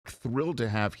thrilled to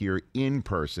have here in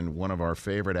person one of our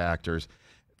favorite actors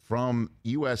from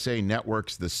USA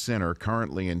Network's The Sinner,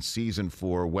 currently in season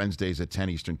 4, Wednesdays at 10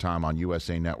 Eastern Time on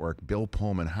USA Network. Bill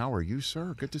Pullman, how are you,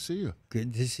 sir? Good to see you.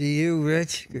 Good to see you,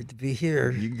 Rich. Good to be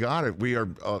here. You got it. We are,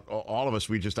 all of us,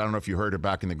 I don't know if you heard it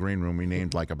back in the green room, we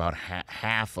named like about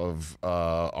half of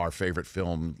our favorite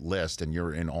film list, and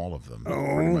you're in all of them.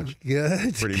 Oh, pretty much.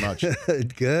 Good. Pretty much.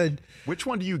 Good. Which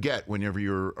one do you get whenever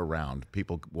you're around?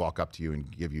 People walk up to you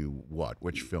and give you what?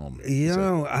 Which film? You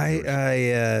know,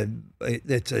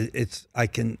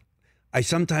 I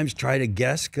sometimes try to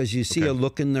guess because you see a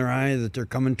look in their eye that they're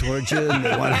coming towards you and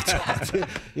they want to talk to you.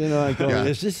 You know, I go,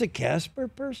 is this a Casper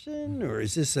person, or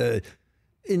is this a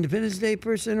Independence Day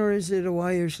person, or is it a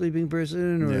Why You're Sleeping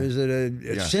person, or is it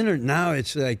a Sinner? Now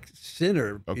it's like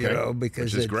Sinner, you know,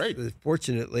 because which is great.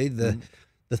 Fortunately, the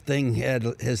thing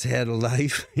has had a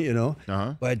life, you know.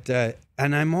 But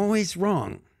and I'm always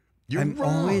wrong. I'm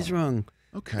always wrong.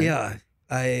 Okay. Yeah.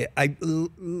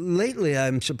 Lately,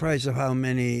 I'm surprised at how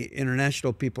many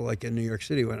international people, like in New York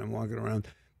City, when I'm walking around,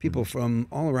 people from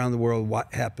all around the world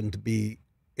happen to be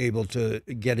able to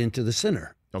get into The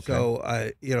Sinner. Okay.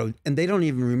 So, you know, and they don't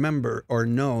even remember or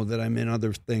know that I'm in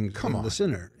other things in The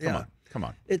Sinner. Come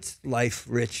on. It's life,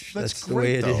 Rich. That's the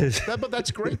great, way it is. But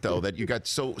that's great, though, that you got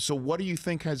so what do you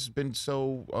think has been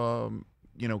so,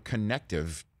 you know,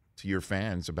 connective to your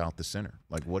fans about The Sinner?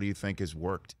 Like, what do you think has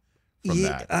worked?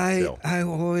 I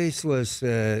always was.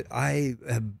 I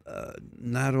am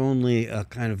not only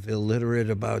kind of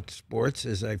illiterate about sports,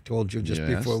 as I've told you just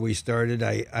before we started.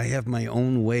 I have my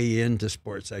own way into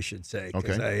sports, I should say,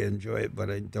 because I enjoy it, but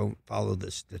I don't follow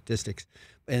the statistics.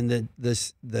 And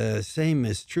the same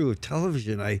is true of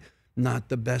television. I'm not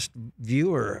the best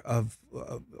viewer of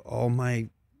all my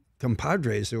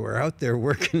compadres who are out there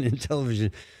working in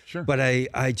television. Sure. But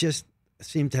I just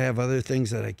seem to have other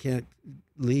things that I can't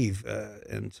leave,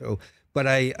 and so. But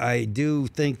I do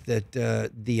think that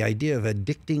the idea of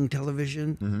addicting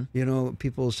television, you know,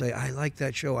 people say, I like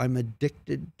that show, I'm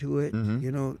addicted to it.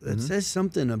 You know, it says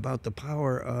something about the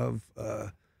power of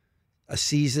a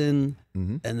season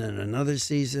and then another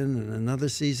season and another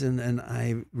season, and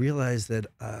I realize that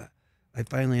I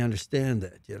finally understand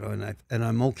it, you know, and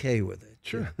I'm okay with it.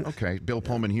 Sure. Okay. Bill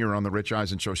Pullman here on the Rich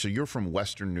Eisen Show. So you're from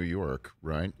Western New York,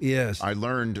 right? Yes. I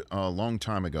learned a long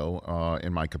time ago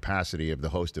in my capacity of the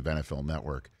host of NFL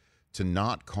Network to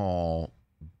not call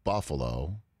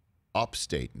Buffalo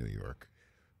upstate New York,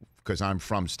 because I'm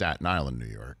from Staten Island, New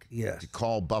York. Yes. To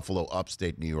call Buffalo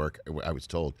upstate New York, I was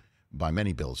told by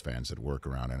many Bills fans that work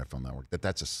around NFL Network that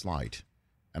that's a slight,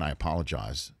 and I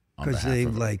apologize. Because they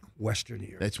like Western New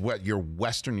York. It's what you're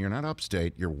Western. You're not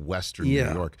upstate. You're Western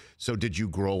New York. So did you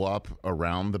grow up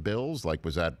around the Bills? Like,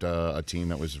 was that a team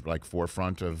that was like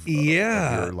forefront of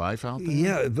your life out there?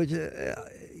 Yeah, but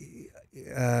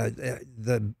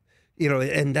you know,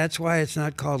 and that's why it's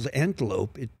not called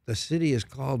Antelope. The city is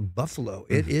called Buffalo.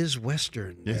 It is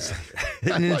Western, in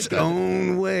its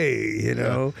own way. You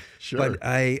know. Sure. But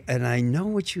I know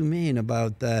what you mean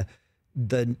about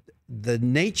the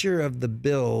nature of the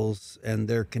Bills and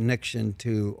their connection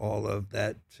to all of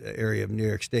that area of New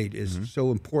York State is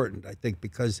so important, I think,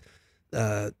 because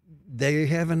they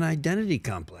have an identity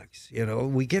complex. You know,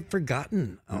 we get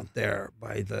forgotten out there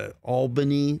by the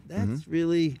Albany. That's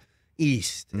really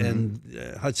east and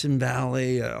Hudson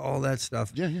Valley, all that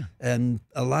stuff. And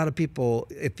a lot of people,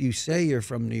 if you say you're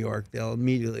from New York, they'll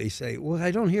immediately say, well,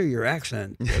 I don't hear your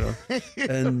accent, you know.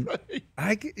 And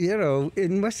you know,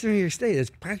 in Western New York State, it's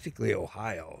practically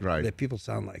Ohio. Right. That people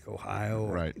sound like Ohio.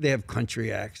 Right. They have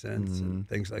country accents and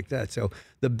things like that. So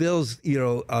the Bills, you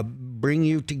know, bring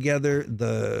you together.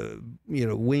 The, you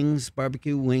know, wings,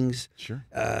 barbecue wings. Sure.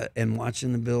 And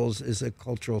watching the Bills is a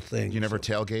cultural thing. You never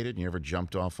tailgated? You ever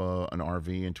jumped off an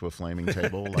RV into a flaming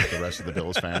table like the rest of the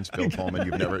Bills fans? Bill Pullman,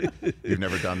 you've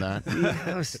never done that?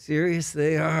 How serious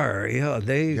they are. Yeah,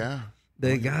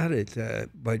 they got it.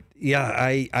 But yeah,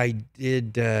 I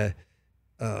did. You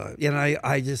know,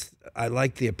 I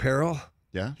like the apparel.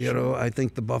 Yeah, you know, I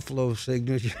think the Buffalo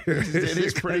signature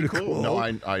is pretty cool. No,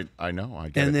 I know. I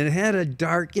get and it. it had a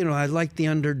dark, you know, I like the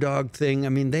underdog thing. I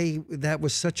mean, that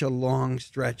was such a long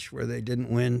stretch where they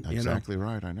didn't win. Exactly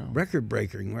right. I know. Record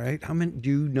breaking, right? How many do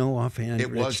you know offhand?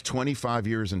 It was 25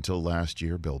 years until last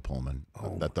year, Bill Pullman,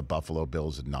 that the Buffalo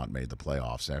Bills had not made the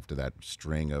playoffs after that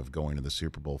string of going to the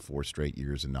Super Bowl 4 straight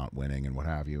years and not winning and what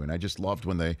have you. And I just loved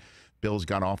when they Bills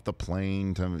got off the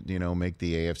plane to, you know, make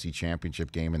the AFC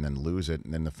Championship game and then lose it,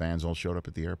 and then the fans all showed up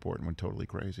at the airport and went totally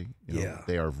crazy. You know,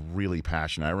 they are really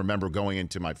passionate. I remember going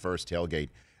into my first tailgate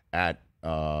at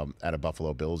a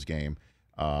Buffalo Bills game.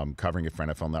 covering it for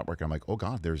NFL Network. I'm like, oh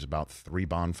God, there's about 3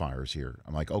 bonfires here.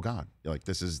 I'm like, oh God, like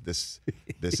this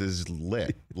is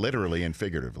lit, literally and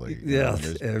figuratively. Yeah,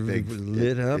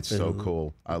 lit up. It's so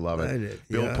cool. I love it.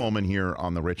 Bill Pullman here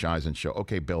on the Rich Eisen Show.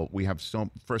 Okay, Bill, we have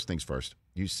first things first.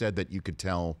 You said that you could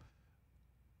tell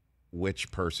which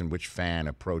fan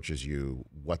approaches you,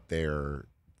 what their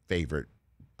favorite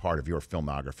part of your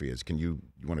filmography is. You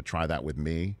want to try that with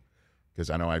me? Because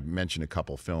I know I've mentioned a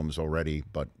couple films already,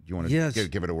 but you want to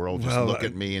give it a whirl? Just look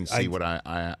at me and see what I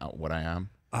am.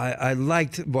 I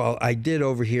liked. Well, I did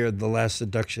overhear The Last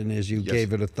Seduction as you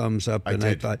gave it a thumbs up, and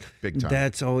I thought big time.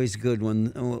 That's always good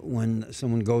when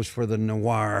someone goes for the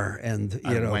noir, and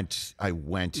I went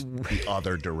the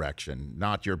other direction.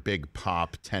 Not your big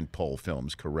pop tentpole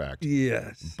films, correct?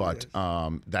 Yes, but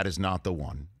that is not the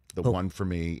one. The one for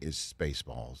me is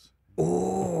Spaceballs.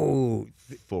 Oh,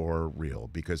 for real,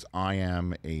 because I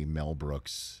am a Mel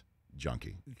Brooks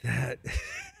junkie.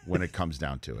 When it comes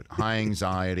down to it, High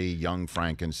Anxiety, Young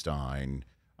Frankenstein,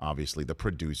 obviously the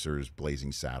producers,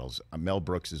 Blazing Saddles. Mel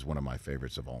Brooks is one of my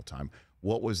favorites of all time.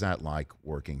 What was that like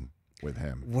working with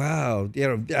him? Wow.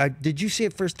 Did you see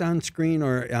it first on screen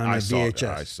or on a VHS?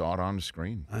 I saw it on the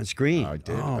screen. On screen? I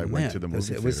did. Oh, I went to the movie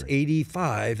theater. It was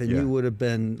 85, and you would have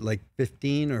been like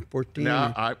 15 or 14?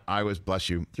 No, I was, bless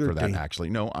you 13. For that, actually.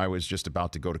 No, I was just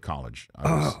about to go to college.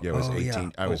 I was 18. Yeah.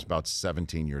 I was about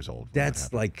 17 years old.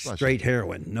 That's like straight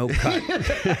heroin, no cut.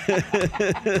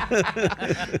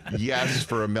 Yes,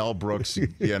 for a Mel Brooks,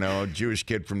 Jewish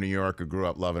kid from New York who grew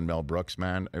up loving Mel Brooks,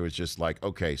 man. It was just like,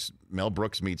 okay, Mel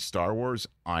Brooks meets Star Wars,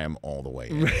 I am all the way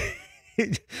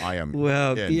in. I am.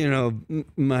 Well, in.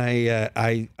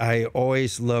 I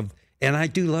always loved, and I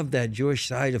do love that Jewish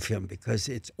side of him because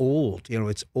it's old.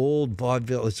 It's old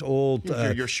vaudeville. It's old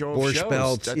your show of shows.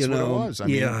 Belts. That's what it was. I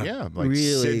mean, like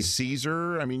really. Sid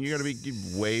Caesar. I mean, you got to be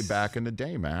way back in the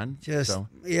day, man.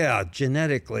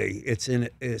 Genetically, it's in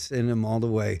him all the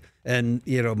way. And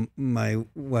my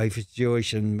wife is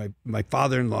Jewish, and my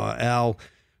father-in-law Al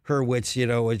Hurwitz,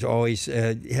 is always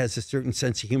has a certain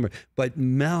sense of humor. But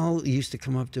Mel used to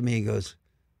come up to me and goes,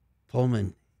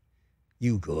 Pullman,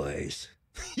 you guys.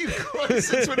 You guys,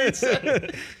 that's what he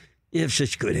said. You have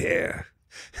such good hair.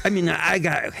 I mean, I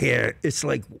got hair. It's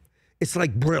like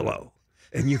Brillo,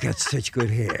 and you got such good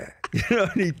hair.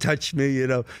 And he touched me,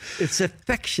 It's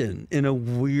affection in a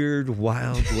weird,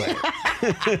 wild way.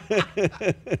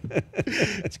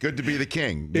 It's good to be the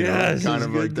king. Yes, kind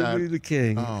of good like to be the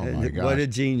king. Oh, my God. What a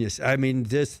genius. I mean,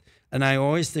 and I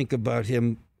always think about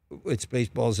him with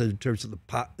Spaceballs in terms of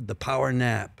the power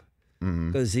nap.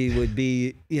 Because he would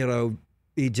be,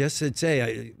 he just would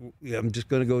say, I'm just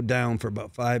going to go down for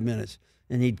about 5 minutes.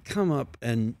 And he'd come up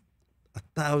and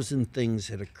 1,000 things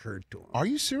had occurred to him. Are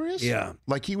you serious? Yeah.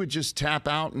 Like he would just tap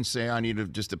out and say, I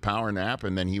need just a power nap,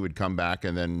 and then he would come back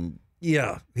and then...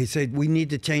 Yeah. He said, we need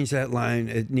to change that line.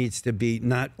 It needs to be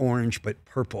not orange, but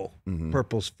purple.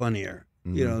 Purple's funnier.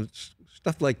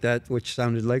 Stuff like that, which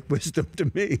sounded like wisdom to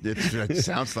me. It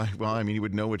sounds like, well, I mean, you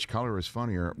would know which color is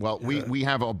funnier. Well, we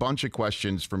have a bunch of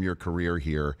questions from your career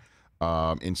here.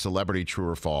 In Celebrity True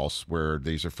or False, where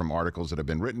these are from articles that have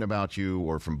been written about you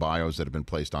or from bios that have been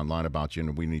placed online about you,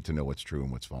 and we need to know what's true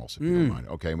and what's false, if you don't mind.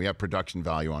 Okay, and we have production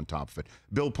value on top of it.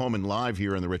 Bill Pullman live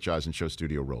here in the Rich Eisen Show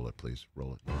studio. Roll it, please.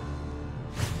 Roll it.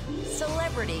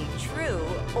 Celebrity True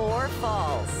or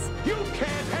False? You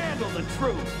can't handle the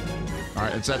truth. All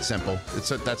right, it's that simple.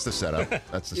 That's the setup.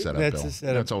 That's the setup, That's Bill. the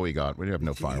setup. That's all we got. We have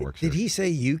no fireworks Did here. he say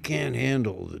you can't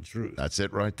handle the truth? That's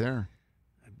it right there.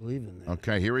 Believe in that.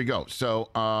 Okay, here we go. So,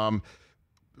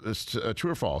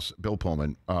 true or false, Bill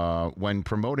Pullman, when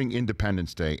promoting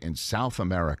Independence Day in South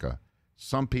America,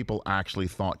 some people actually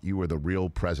thought you were the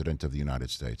real president of the United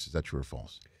States. Is that true or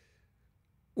false?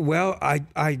 Well,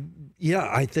 I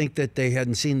think that they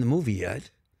hadn't seen the movie yet,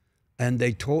 and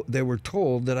they were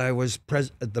told that I was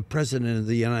the president of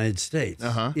the United States.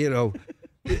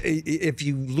 If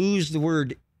you lose the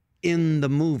word in the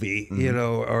movie,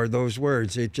 or those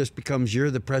words, it just becomes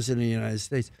you're the president of the United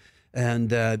States.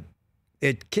 And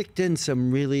it kicked in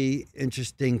some really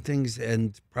interesting things,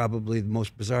 and probably the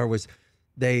most bizarre was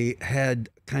they had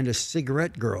kind of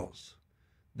cigarette girls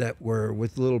that were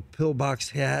with little pillbox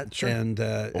hats and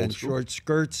short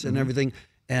skirts and everything.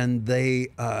 And they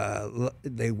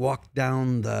walked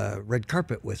down the red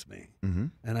carpet with me.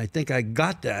 And I think I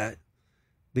got that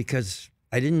because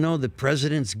I didn't know that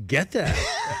presidents get that.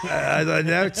 I thought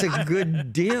that's a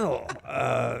good deal.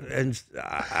 And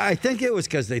I think it was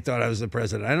because they thought I was the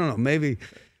president. I don't know, maybe.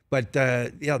 But,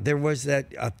 there was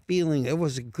that feeling. It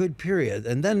was a good period.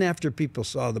 And then after people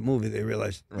saw the movie, they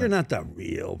realized, you're not the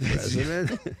real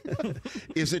president.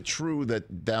 Is it true that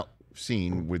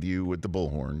scene with you with the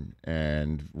bullhorn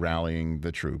and rallying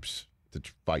the troops to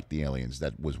fight the aliens,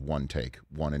 that was one take,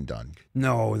 one and done.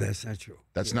 No, that's not true.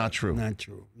 That's not true. Not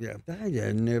true. Yeah, I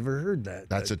never heard that.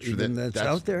 That's that's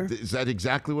out there. Is that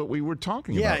exactly what we were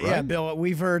talking about? Yeah, right? Bill.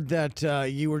 We've heard that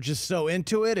you were just so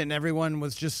into it, and everyone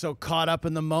was just so caught up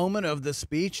in the moment of the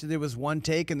speech. There was one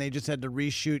take, and they just had to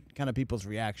reshoot kind of people's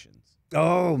reactions.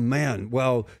 Oh man,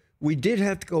 well, we did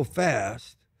have to go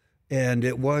fast. And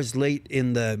it was late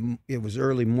it was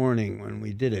early morning when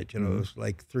we did it. You know, it was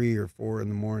like 3 or 4 in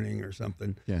the morning or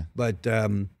something. Yeah. But,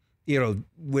 you know,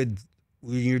 when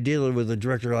you're dealing with a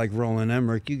director like Roland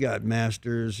Emmerich, you got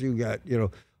masters, you got, you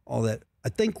know, all that. I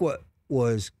think what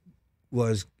was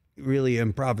really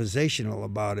improvisational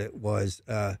about it was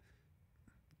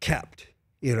kept,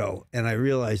 you know, and I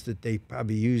realized that they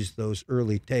probably used those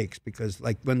early takes because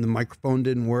like when the microphone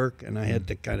didn't work and I had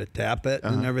to kind of tap it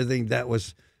and everything, that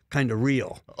was kind of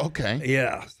real. Okay.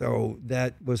 Yeah. So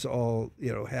that was all,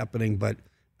 you know, happening. But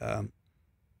I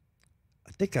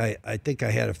think I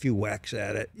had a few whacks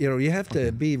at it. You know, you have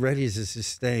to be ready to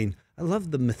sustain. I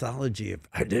love the mythology of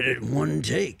I did it in one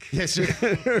take. Yes.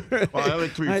 Well, I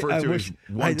like to refer to as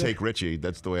one take Richie.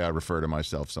 That's the way I refer to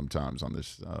myself sometimes on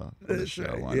this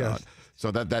show. Why not?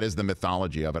 So that is the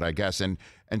mythology of it, I guess. And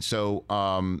so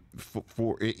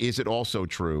is it also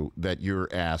true that you're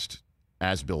asked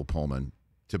as Bill Pullman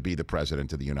to be the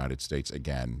president of the United States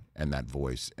again, and that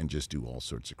voice, and just do all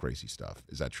sorts of crazy stuff?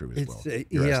 Is that true as well?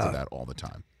 You're asked to that all the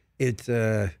time. It's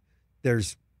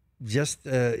there's just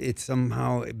it's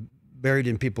somehow buried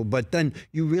in people, but then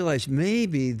you realize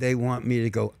maybe they want me to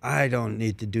go, I don't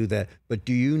need to do that, but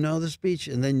do you know the speech?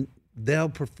 And then they'll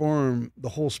perform the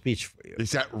whole speech for you.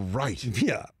 Is that right?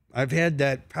 Yeah. I've had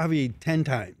that probably 10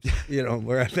 times, you know,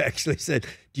 where I've actually said,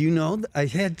 do you know? I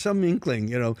had some inkling,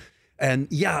 you know. And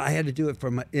yeah, I had to do it for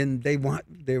my. And they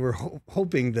were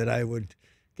hoping that I would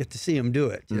get to see them do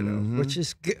it, you know, which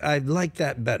is I like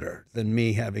that better than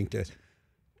me having to.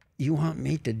 You want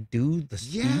me to do the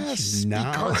speech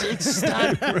now? Because it's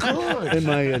that good. Am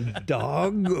I a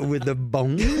dog with a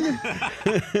bone?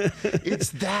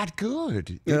 It's that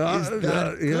good. It is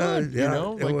that good. Yeah, you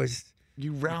know, it was.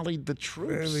 You rallied the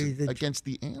troops against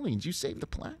the aliens. You saved the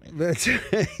planet. That's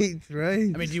right,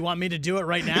 right. I mean, do you want me to do it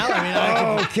right now?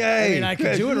 I mean, I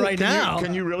could do it right now.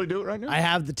 Can you really do it right now? I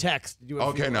have the text.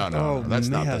 Okay, no. That's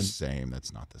not the same.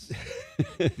 That's not the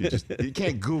same. You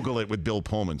can't Google it with Bill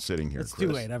Pullman sitting here, It's Chris.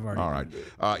 too late. I've already. All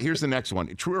right. Here's the next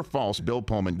one. True or false, Bill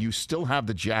Pullman, you still have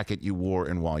the jacket you wore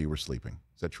in while you were sleeping.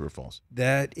 Is that true or false?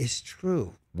 That is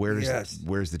true. Where's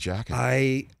the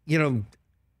jacket?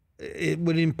 It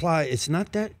would imply it's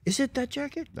not that. Is it that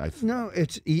jacket? No,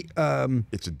 it's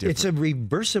a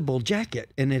reversible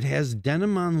jacket, and it has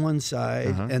denim on one side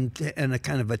and a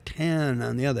kind of a tan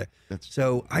on the other.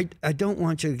 So I don't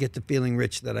want you to get the feeling,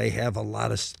 Rich, that I have a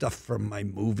lot of stuff from my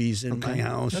movies in my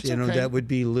house. That's That would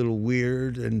be a little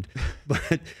weird,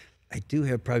 but I do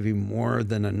have probably more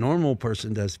than a normal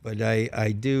person does. But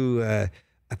I do.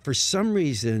 For some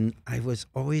reason, I was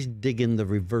always digging the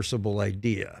reversible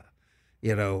idea.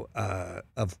 You know,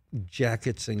 of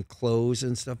jackets and clothes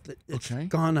and stuff. It's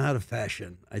gone out of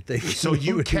fashion, I think. So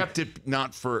you kept it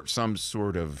not for some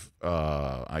sort of,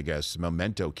 I guess,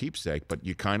 memento keepsake, but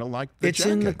you kind of like the jacket.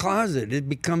 It's in the closet. It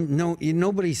becomes,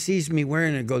 nobody sees me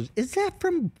wearing it and goes, is that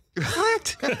from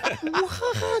what?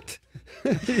 What?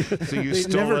 So you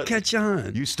they never catch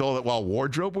on. You stole it while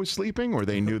wardrobe was sleeping, or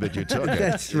they knew that you took it?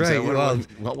 That's right.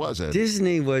 What was it?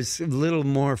 Disney was a little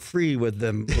more free with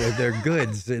their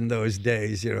goods in those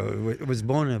days. You know, it was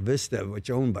Buena Vista,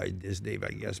 which owned by Disney,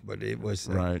 I guess, but it was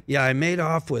right. Yeah, I made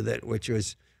off with it, which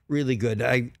was really good.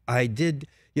 I did.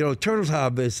 You know,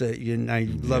 Turtletop is I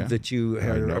love that you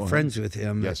are friends with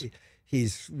him. Yes,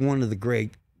 he's one of the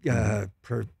great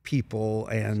people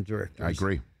and directors.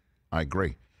 I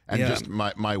agree. And just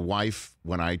my wife,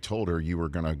 when I told her you were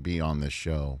going to be on this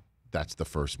show, that's the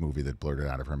first movie that blurted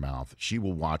out of her mouth. She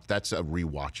will watch. That's a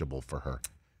rewatchable for her.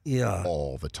 Yeah,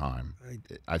 all the time.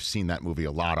 I've seen that movie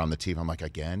a lot on the TV. I'm like,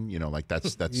 again, you know, like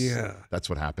that's that's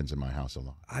what happens in my house a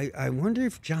lot. I wonder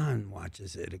if John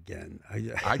watches it again.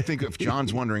 I think if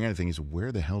John's wondering anything, he's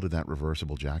where the hell did that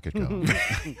reversible jacket go?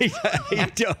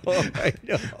 I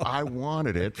know. I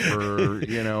wanted it for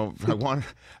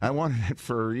I wanted it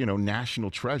for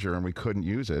National Treasure, and we couldn't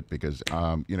use it because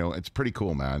it's pretty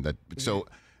cool, man. So,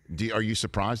 are you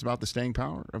surprised about the staying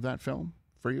power of that film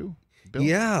for you? Bill?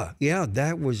 Yeah,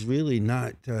 that was really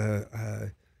not, I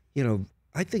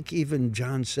think even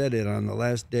John said it on the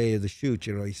last day of the shoot,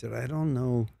 he said, I don't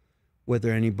know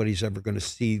whether anybody's ever going to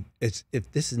see, this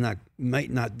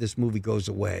movie goes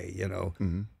away,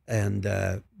 and,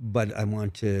 but I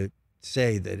want to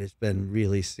say that it's been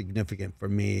really significant for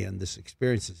me, and this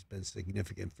experience has been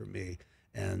significant for me.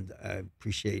 And I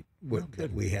appreciate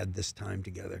that we had this time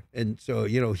together. And so,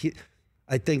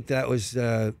 I think that was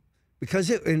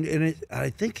because I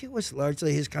think it was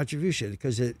largely his contribution,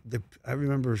 because I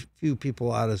remember a few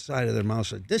people out of the side of their mouth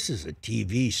said, "This is a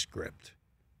TV script,"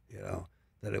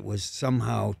 that it was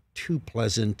somehow too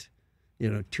pleasant,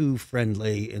 too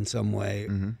friendly in some way.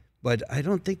 Mm-hmm. But I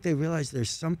don't think they realized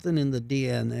there's something in the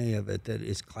DNA of it that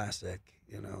is classic,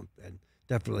 and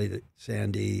definitely that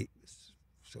Sandy is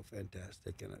so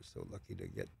fantastic, and I'm so lucky to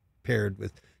get paired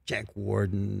with Jack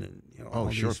Warden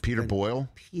and Peter Boyle.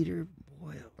 Peter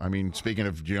Boyle. I mean, speaking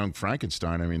of Young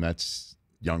Frankenstein, I mean that's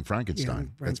Young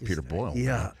Frankenstein. That's Peter Boyle.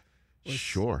 Yeah,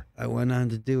 sure. I went on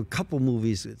to do a couple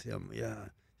movies with him. Yeah,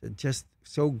 just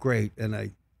so great,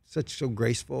 and so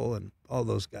graceful, and all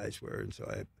those guys were, and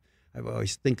so I've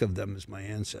always think of them as my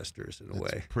ancestors in a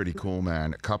way. Pretty cool,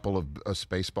 man. A couple of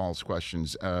Spaceballs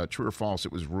questions. True or false?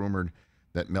 It was rumored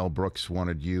that Mel Brooks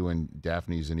wanted you and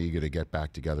Daphne Zuniga to get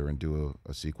back together and do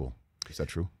a sequel. Is that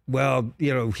true? Well,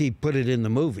 he put it in the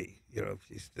movie.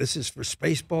 This is for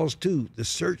Spaceballs 2, The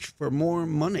Search for More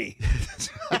Money.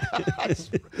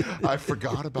 I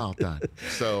forgot about that.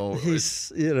 So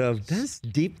he's, that's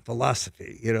deep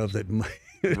philosophy. That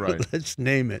right. Let's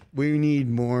name it. We need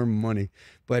more money.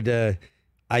 But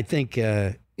I think,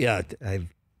 I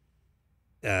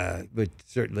would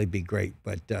certainly be great.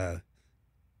 But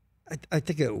I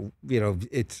think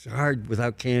it's hard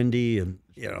without Candy, and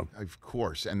Of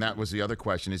course, and that was the other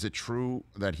question. Is it true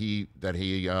that he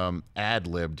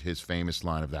ad-libbed his famous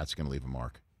line of "That's going to leave a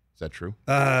mark"? Is that true?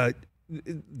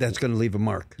 That's going to leave a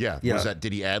mark. Yeah. Was that?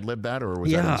 Did he ad-lib that, or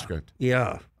was that in the script?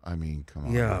 Yeah. I mean, come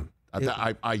on. Yeah.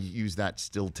 I use that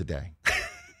still today.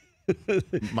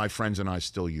 My friends and I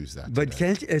still use that. But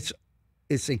today.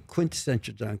 it's a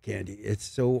quintessential John Candy. It's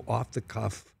so off the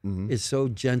cuff. Mm-hmm. It's so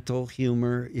gentle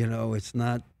humor. It's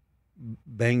not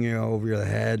banging you over your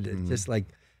head. It's just like,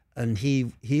 and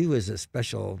he was a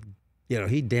special.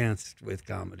 He danced with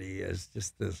comedy as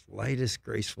just this lightest,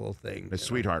 graceful thing. A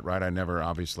sweetheart, right? I never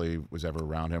obviously was ever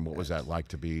around him. What was that like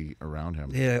to be around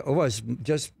him? Yeah, it was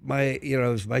just it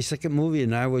was my second movie,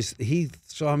 and he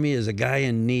saw me as a guy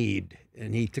in need,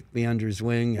 and he took me under his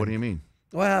wing. What do you mean?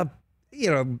 Well,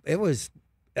 it was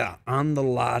on the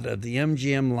lot of the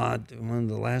MGM lot, one of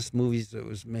the last movies that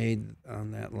was made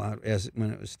on that lot when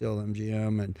it was still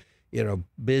MGM, and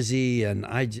busy, and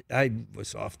I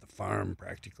was off the farm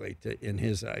practically in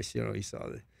his eyes. He saw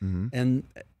it, and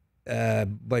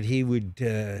but he would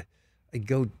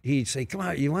he'd say, "Come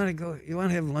on, you want to go? You want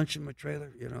to have lunch in my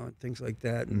trailer?" And things like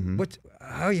that. And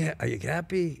are you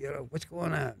happy? What's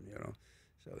going on?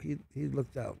 So he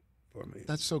looked out for me.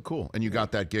 That's so cool. And you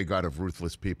got that gig out of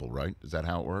Ruthless People, right? Is that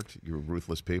how it worked? You were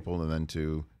Ruthless People, and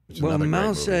then well,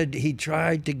 Mel said he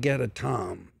tried to get a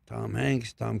Tom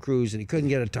Hanks, Tom Cruise, and he couldn't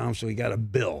get a Tom, so he got a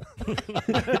Bill,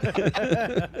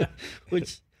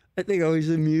 which I think always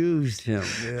amused him.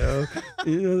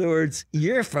 In other words,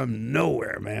 you're from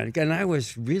nowhere, man, and I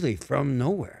was really from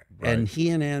nowhere. Right. And he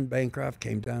and Anne Bancroft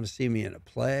came down to see me in a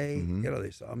play.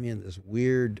 They saw me in this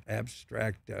weird,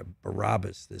 abstract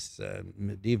Barabbas, this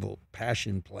medieval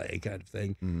passion play kind of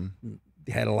thing.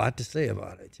 They had a lot to say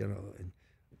about it, And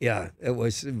yeah, it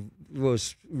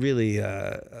was really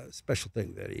a special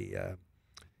thing that he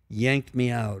yanked me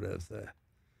out of the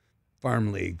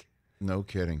farm league. No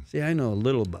kidding. See, I know a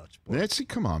little about sports. Nancy,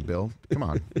 come on, Bill. Come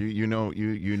on. you know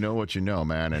what you know,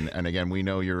 man. And again, we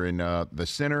know you're in The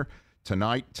Sinner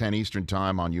tonight, 10 Eastern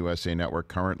Time on USA Network,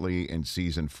 currently in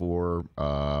season 4.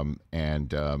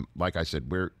 Like I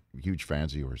said, we're huge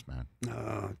fans of yours, man.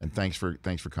 And thanks for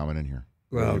coming in here.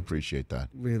 Well, really appreciate that.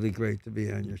 Really great to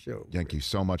be on your show. Thank you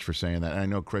so much for saying that. And I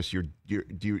know, Chris, you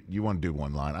want to do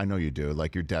one line. I know you do.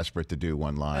 Like, you're desperate to do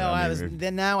one line. No,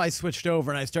 then now I switched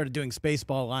over and I started doing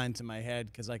Spaceball lines in my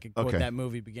head because I could quote that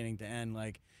movie beginning to end.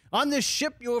 Like, on this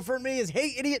ship, you refer to me as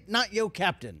 "Hey, idiot, not yo,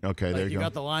 captain." Okay, like, there you go. You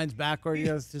got the lines backward.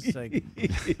 It's just like,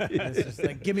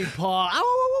 give me paw.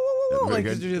 Ow, like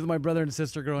I did with my brother and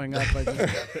sister growing up. I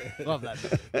just love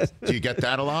that. Do you get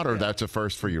that a lot, or that's a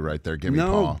first for you right there? Give me paw.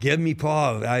 No, give me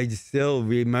paw. I still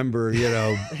remember,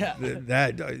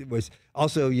 that was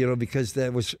also, because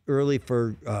that was early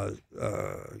for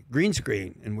green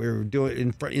screen, and we were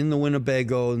doing in the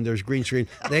Winnebago, and there's green screen.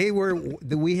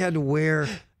 We had to wear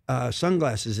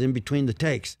sunglasses in between the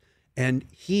takes, and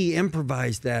he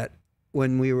improvised that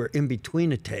when we were in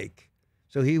between a take.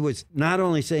 So he was not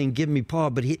only saying, "Give me paw,"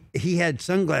 but he had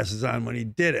sunglasses on when he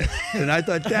did it. And I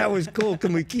thought that was cool.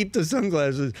 Can we keep the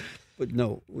sunglasses? But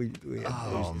no, we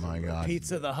oh my God,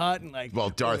 Pizza the Hut and like. Well,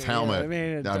 Darth Helmet.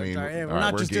 We're all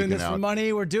not right, just doing this for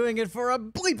money. We're doing it for a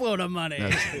bleep load of money.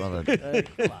 Love it.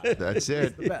 That's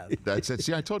it. That's it.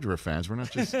 See, I told you we're fans. We're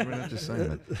not just saying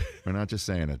it. We're not just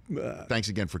saying it. Thanks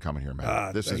again for coming here,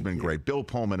 man. This has been great. Bill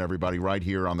Pullman, everybody, right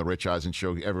here on the Rich Eisen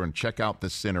Show. Everyone, check out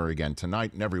The Sinner again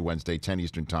tonight and every Wednesday, 10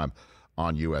 Eastern Time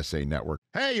on USA Network.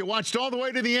 Hey, you watched all the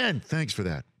way to the end. Thanks for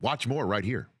that. Watch more right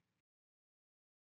here